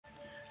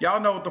Y'all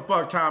know what the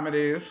fuck time it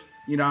is.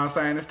 You know what I'm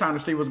saying? It's time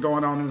to see what's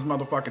going on in this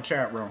motherfucking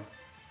chat room.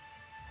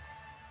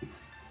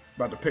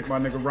 About to pick my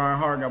nigga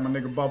Reinhardt. Got my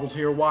nigga Bubbles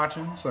here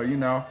watching. So, you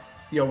know,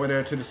 he over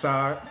there to the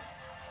side.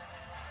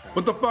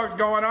 What the fuck's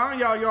going on,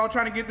 y'all? Y'all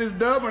trying to get this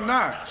dub or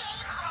not?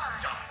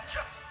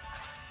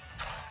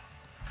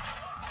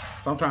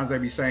 Sometimes they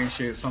be saying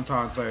shit.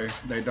 Sometimes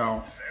they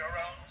don't.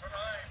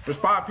 There's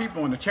 5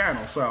 people in the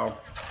channel, so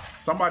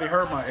somebody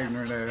heard my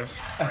ignorant ass.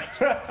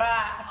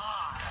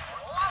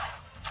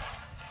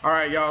 All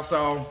right, y'all,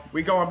 so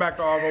we going back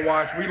to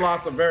Overwatch. We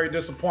lost a very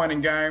disappointing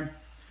game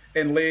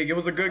in League. It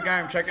was a good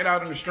game. Check it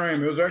out in the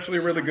stream. It was actually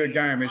a really good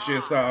game. It's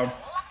just,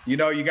 you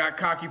know, you got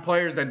cocky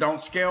players that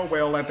don't scale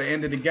well at the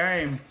end of the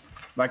game,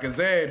 like a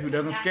Zed who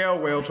doesn't scale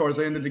well towards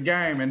the end of the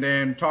game, and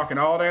then talking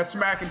all that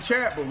smack in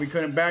chat, but we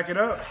couldn't back it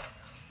up.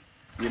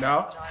 You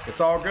know, it's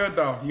all good,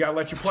 though. You got to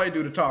let your play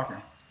do the talking.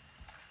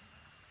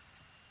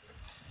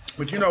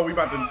 But, you know, we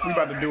about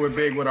to do it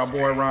big with our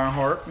boy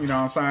Reinhardt. You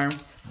know what I'm saying?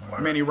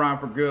 Mini rhyme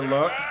for good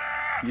luck.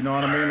 You know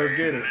what I mean? Let's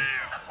get it.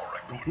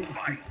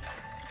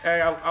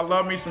 Hey, I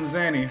love me some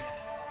Zenny.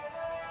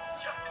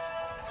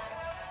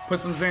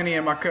 Put some Zenny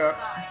in my cup.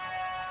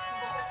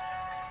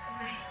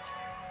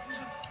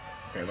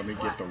 Okay, let me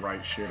get the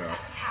right shit up.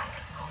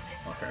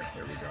 Okay,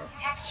 there we go.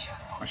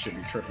 I should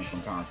be tripping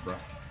sometimes, bro.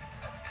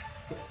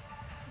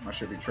 I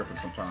should be tripping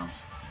sometimes.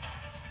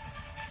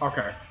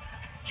 Okay.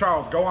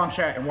 Charles, go on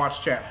chat and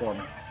watch chat for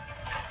me.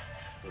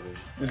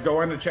 Just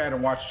go in the chat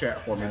and watch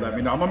chat for me. Let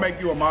me know. I'm going to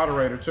make you a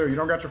moderator, too. You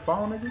don't got your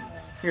phone, nigga?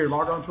 Here,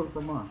 log on to it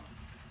from mine.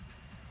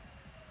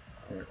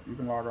 Here, you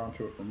can log on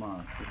to it from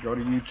mine. Just go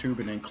to YouTube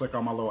and then click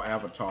on my little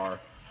avatar.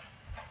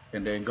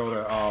 And then go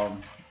to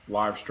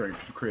live stream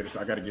to create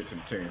I got to get to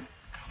the team.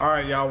 All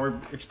right, y'all. We're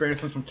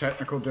experiencing some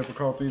technical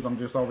difficulties. I'm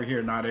just over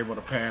here not able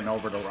to pan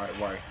over the right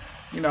way.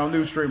 You know,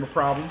 new streamer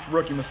problems.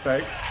 Rookie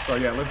mistake. So,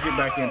 yeah, let's get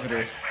back into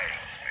this.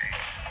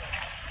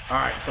 All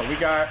right, so we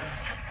got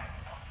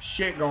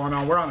shit going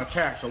on. We're on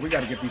attack, so we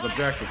got to get these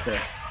objectives there.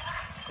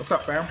 What's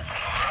up, fam?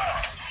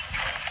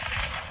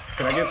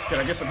 Can I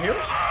get some heals?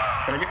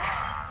 Can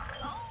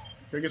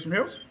I get some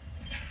heals?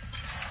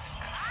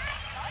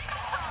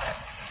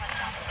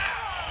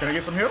 Can I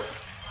get some heals?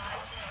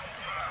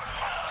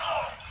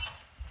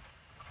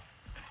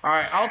 All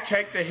right, I'll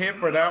take the hit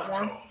for that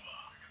one.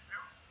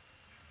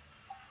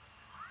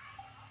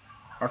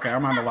 Okay,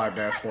 I'm on the live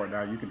dashboard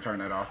now. You can turn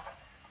that off.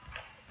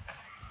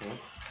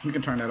 You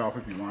can turn that off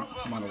if you want.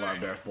 I'm on the live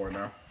dashboard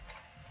now.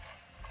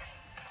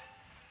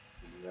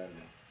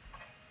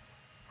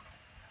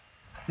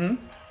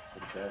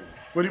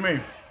 What do you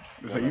mean?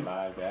 Is that you?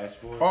 Live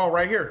dashboard? Oh,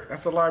 right here.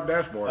 That's the live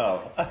dashboard.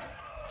 Oh.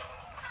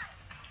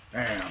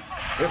 Damn.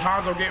 This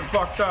Hanzo getting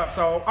fucked up.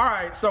 So, all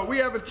right. So we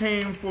have a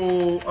team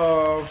full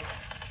of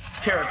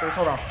characters.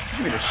 Hold on.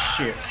 Give me this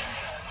shit.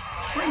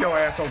 Bring your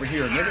ass over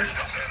here, nigga.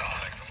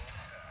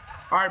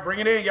 All right, bring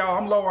it in, y'all.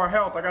 I'm low on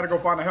health. I got to go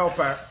find a health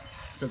pack.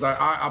 Because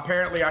I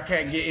apparently I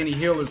can't get any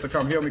healers to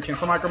come heal me. Can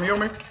somebody come heal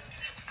me?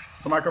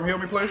 Somebody come heal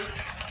me, please?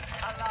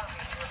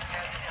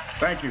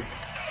 Thank you.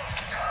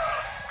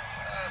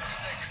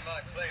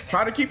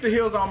 Try to keep the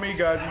heals on me,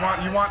 guys.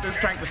 You want this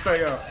tank to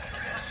stay up.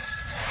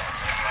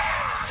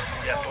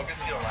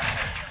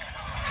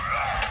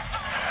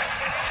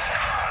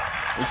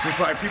 It's just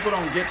like people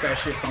don't get that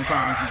shit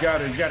sometimes.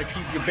 You gotta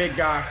keep your big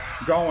guy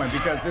going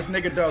because this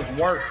nigga does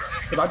work.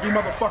 Cause I do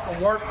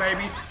motherfucking work,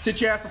 baby.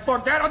 Sit your ass the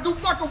fuck down. I do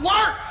fucking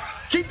work.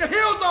 Keep the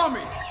heels on me.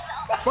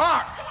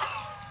 Fuck.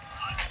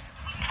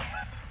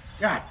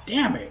 God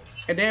damn it.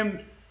 And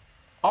then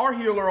our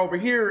healer over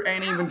here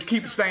ain't even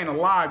keep staying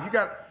alive. You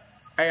got,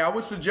 hey, I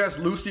would suggest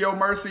Lucio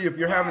Mercy if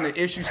you're having an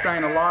issue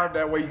staying alive.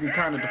 That way you can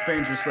kind of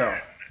defend yourself.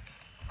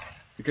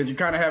 Because you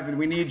kind of have,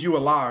 we need you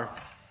alive.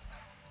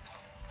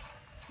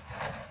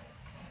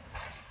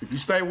 If you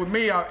stay with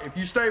me,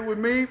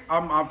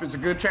 it's a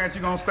good chance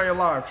you're gonna stay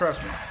alive. Trust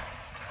me.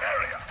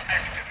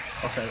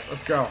 Okay,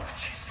 let's go.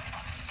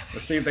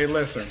 Let's see if they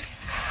listen.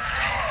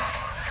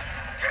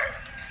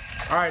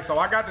 All right, so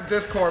I got the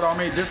Discord on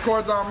me.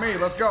 Discord's on me.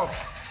 Let's go.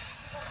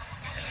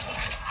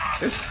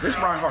 This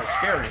Reinhardt's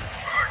scary.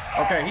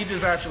 Okay, he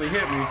just actually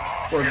hit me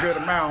for a good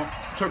amount.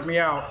 Took me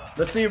out.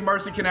 Let's see if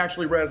Mercy can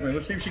actually res me.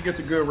 Let's see if she gets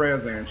a good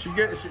res in.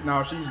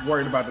 No, she's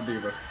worried about the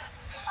diva.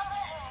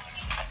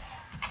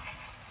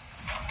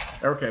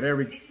 Okay, there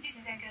we go.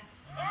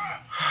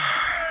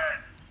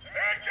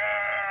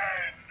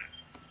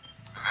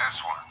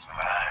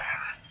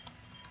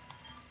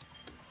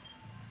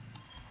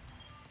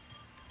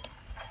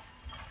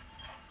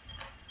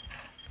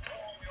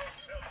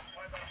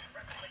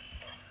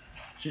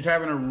 She's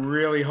having a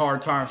really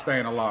hard time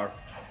staying alive.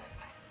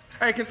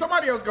 Hey, can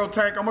somebody else go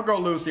tank? I'm gonna go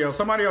Lucio.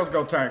 Somebody else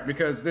go tank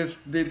because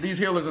these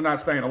healers are not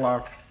staying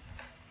alive.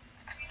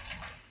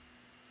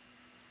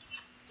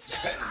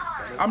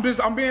 I'm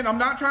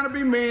not trying to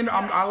be mean.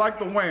 I like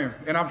to win,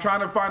 and I'm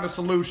trying to find a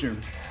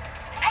solution.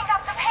 Pick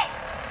up the pace.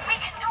 We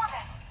can do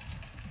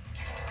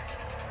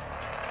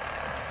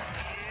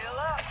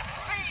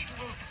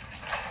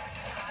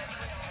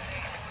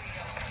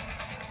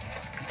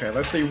this. Okay,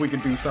 let's see if we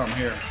can do something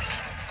here.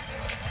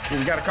 Ooh,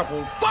 we got a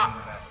couple. Fuck!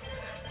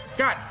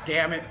 God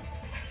damn it.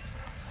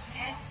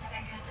 Time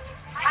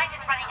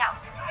is running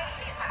out.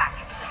 Please pack.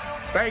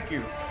 Thank you.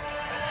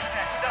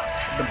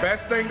 The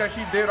best thing that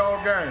she did all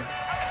game.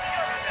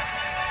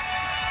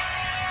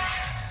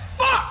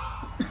 Fuck!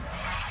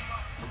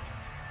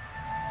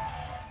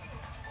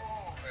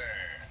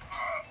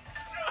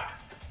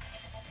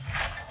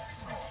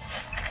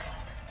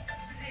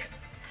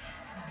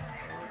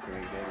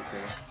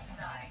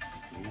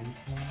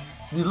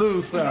 You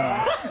lose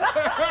some.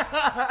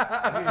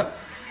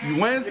 You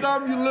win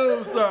some, you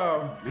lose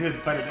some.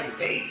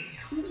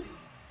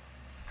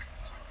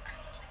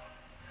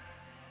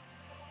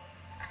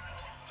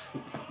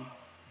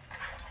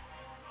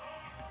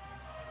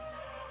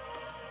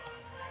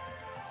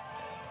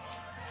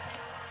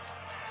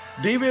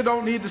 Diva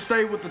don't need to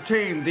stay with the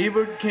team.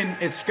 Diva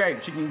can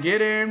escape. She can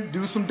get in,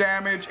 do some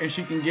damage, and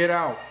she can get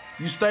out.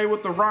 You stay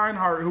with the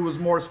Reinhardt, who is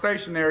more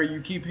stationary. You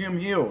keep him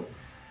healed.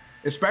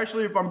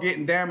 Especially if I'm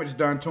getting damage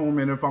done to him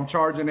and if I'm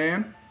charging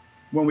in.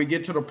 When we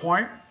get to the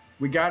point,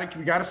 we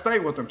gotta stay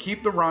with him.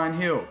 Keep the Rein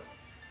healed.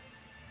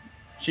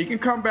 She can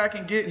come back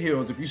and get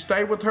heals. If you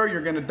stay with her,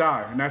 you're gonna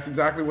die. And that's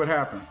exactly what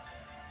happened.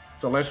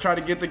 So let's try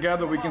to get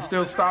together. We can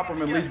still stop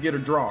them, at least get a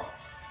draw.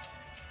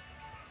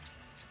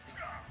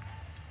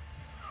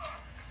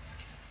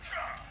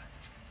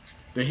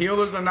 The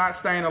healers are not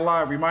staying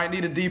alive. We might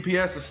need a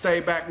DPS to stay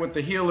back with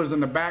the healers in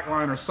the back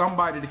line or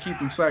somebody to keep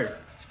them safe.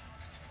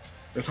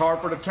 It's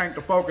hard for the tank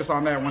to focus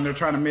on that when they're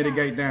trying to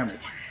mitigate damage.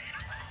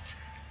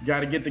 You got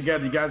to get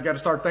together. You guys got to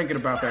start thinking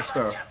about that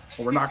stuff,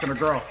 or we're not going to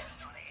grow.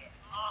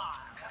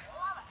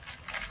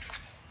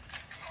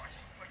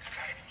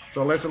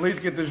 So let's at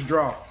least get this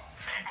draw.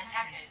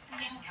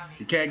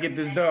 You can't get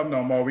this dub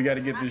no more. We got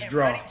to get this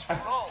draw.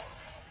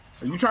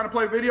 Are you trying to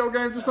play video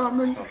games or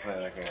something? I'm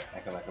playing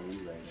acting like I'm you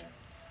right now.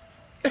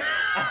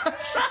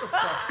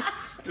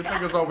 This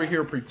nigga's over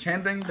here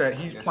pretending that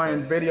he's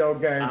playing video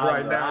games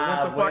right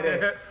now. What the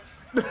fuck?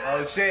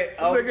 Oh shit! This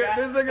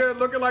nigga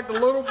looking like the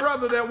little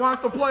brother that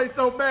wants to play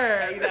so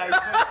bad. You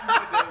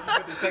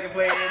put the second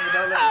player in,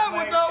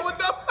 but don't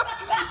let him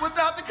play.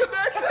 Without the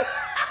connection.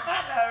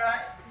 All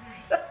right.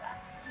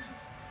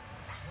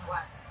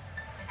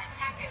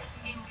 Attackers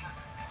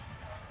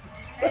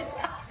incoming.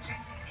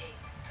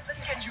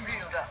 Let's get you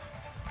healed up.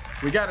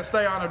 We gotta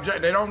stay on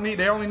objective. They only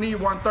need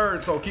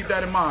 1/3, so keep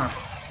that in mind.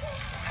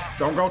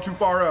 Don't go too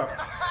far up.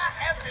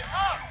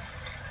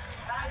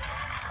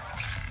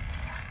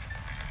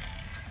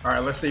 All right,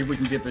 let's see if we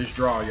can get this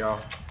draw, y'all.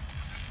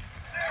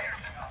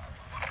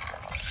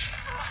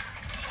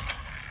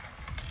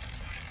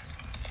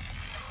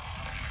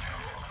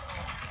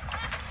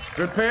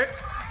 Good pick.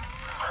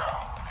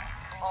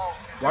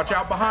 Watch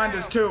out behind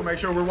us too. Make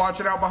sure we're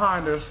watching out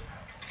behind us.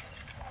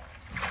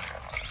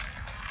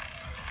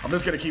 I'm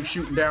just gonna keep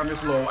shooting down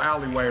this little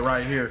alleyway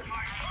right here.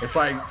 It's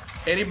like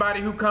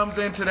anybody who comes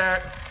into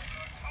that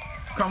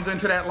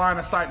line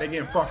of sight, they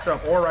getting fucked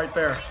up. Or right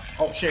there.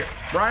 Oh shit.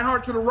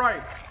 Reinhardt to the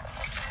right.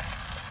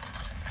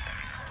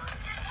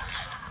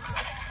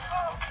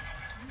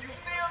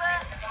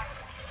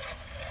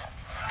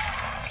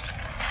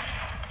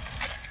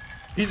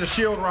 He's a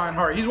shield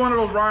Reinhardt. He's one of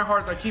those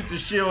Reinhardts that keep the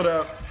shield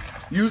up,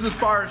 uses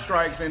fire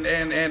strikes and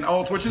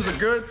ults, which is a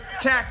good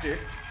tactic.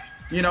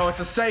 You know,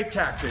 it's a safe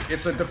tactic.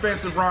 It's a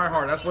defensive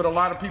Reinhardt. That's what a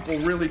lot of people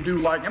really do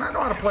like. And I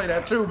know how to play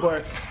that too,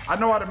 but I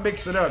know how to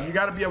mix it up. You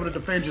got to be able to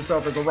defend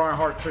yourself as a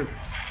Reinhardt too.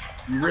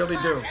 You really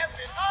do.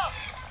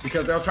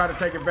 Because they'll try to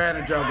take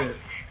advantage of it.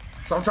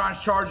 Sometimes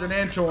charging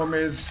into them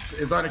is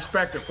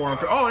unexpected for them.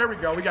 Oh, there we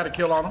go. We got a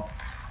kill on them.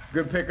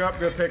 Good pickup,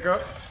 good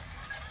pickup.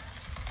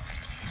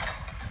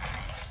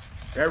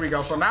 There we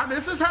go. So now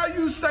this is how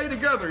you stay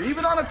together.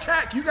 Even on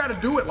attack, you got to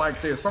do it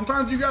like this.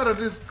 Sometimes you got to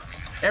just,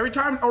 every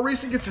time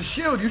Orisa gets a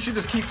shield, you should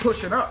just keep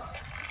pushing up.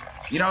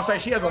 You know what I'm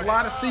saying? She has a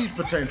lot of siege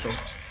potential.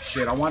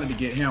 Shit, I wanted to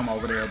get him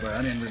over there, but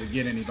I didn't really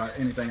get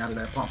anything out of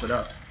that. Pump it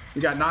up.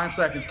 We got 9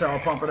 seconds till I'll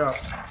pump it up.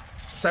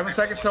 7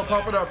 seconds till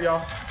pump it up,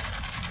 y'all.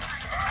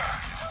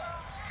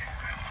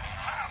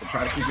 We'll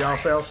try to keep y'all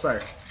selves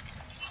safe.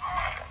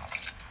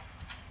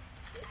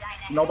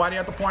 Nobody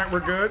at the point, we're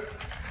good.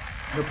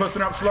 We're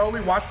pushing up slowly.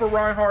 Watch for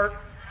Reinhardt.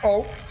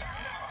 Oh.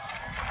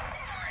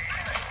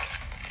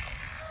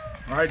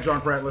 All right,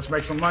 Junkrat, let's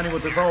make some money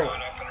with this ult.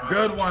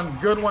 Good one,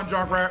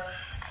 Junkrat.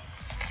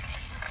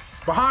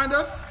 Behind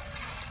us.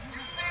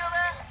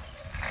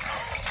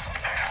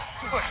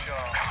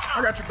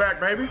 I got your back,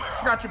 baby.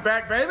 I got your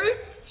back, baby.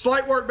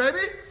 Slight work, baby.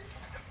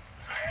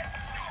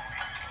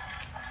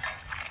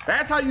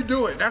 That's how you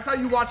do it. That's how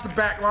you watch the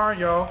back line,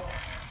 y'all.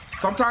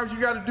 Sometimes you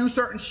got to do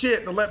certain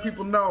shit to let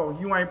people know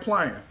you ain't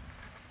playing.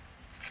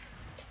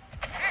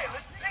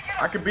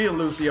 I could be a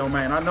Lucio,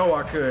 man. I know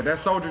I could. That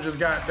soldier just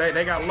got,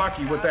 they got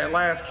lucky with that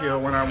last kill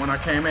when I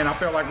came in. I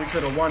felt like we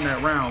could have won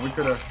that round. We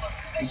could have.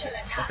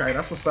 Okay,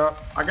 that's what's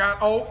up. I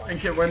got ult,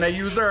 and when they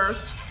use theirs,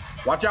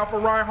 watch out for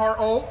Reinhardt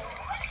ult.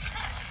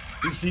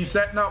 He's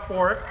setting up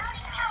for it.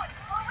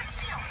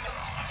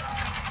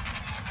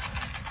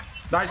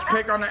 Nice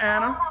pick on the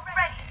Ana.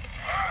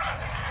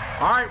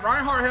 All right,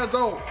 Reinhardt has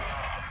ult.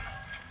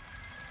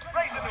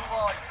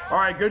 All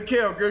right, good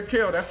kill, good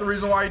kill. That's the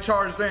reason why he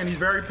charged in. He's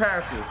very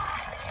passive.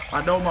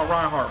 I know my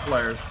Reinhardt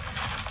players.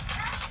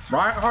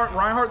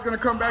 Reinhardt's gonna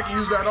come back and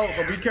use that ult,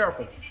 so be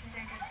careful.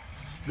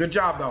 Good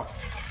job though.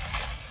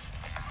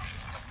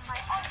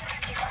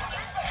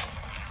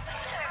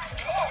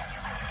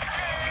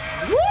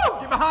 Woo!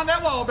 Get behind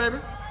that wall, baby.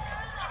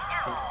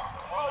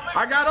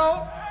 I got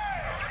ult.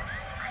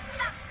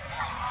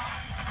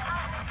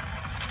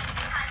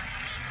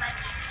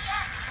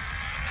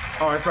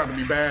 Oh, it's about to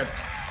be bad.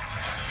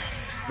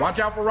 Watch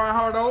out for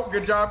Reinhardt ult.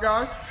 Good job,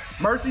 guys.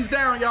 Mercy's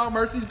down, y'all.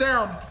 Mercy's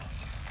down.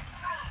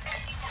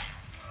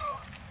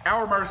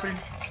 Our Mercy.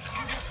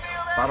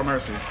 Bottom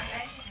Mercy.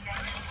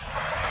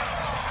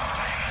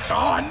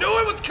 Oh, I knew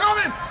it was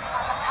coming.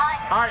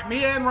 All right,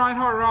 me and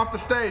Reinhardt are off the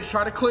stage.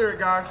 Try to clear it,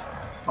 guys.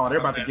 Oh, they're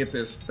about to get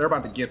this. They're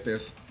about to get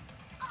this.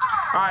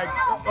 All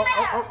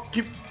right.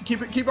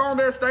 Keep on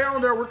there. Stay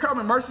on there. We're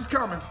coming. Mercy's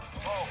coming.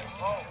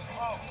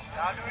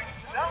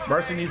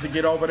 Mercy needs to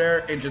get over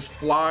there and just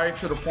fly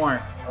to the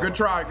point. Good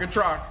try. Good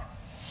try.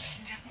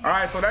 All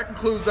right, so that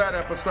concludes that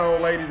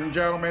episode, ladies and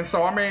gentlemen.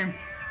 So, I mean,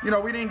 you know,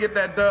 we didn't get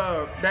that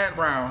dub that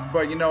round,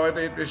 but, you know,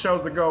 it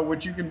shows the go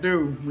what you can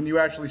do when you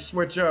actually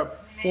switch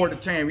up for the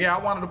team. Yeah, I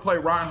wanted to play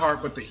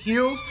Reinhardt, but the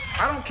heals,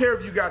 I don't care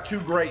if you got two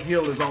great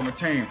healers on the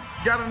team.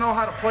 You got to know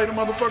how to play the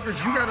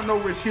motherfuckers. You got to know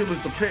which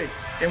healers to pick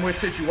in which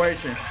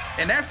situation.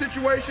 In that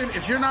situation,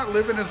 if you're not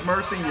living as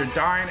Mercy and you're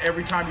dying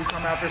every time you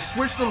come out there,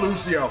 switch to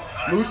Lucio.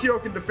 Lucio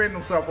can defend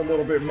himself a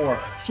little bit more.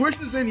 Switch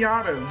to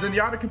Zenyatta.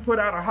 Zenyatta can put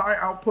out a high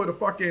output of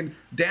fucking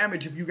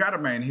damage if you got a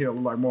main healer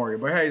like Mario.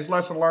 But hey, it's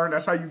lesson learned.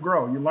 That's how you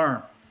grow. You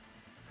learn.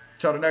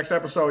 Till the next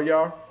episode,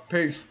 y'all.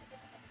 Peace.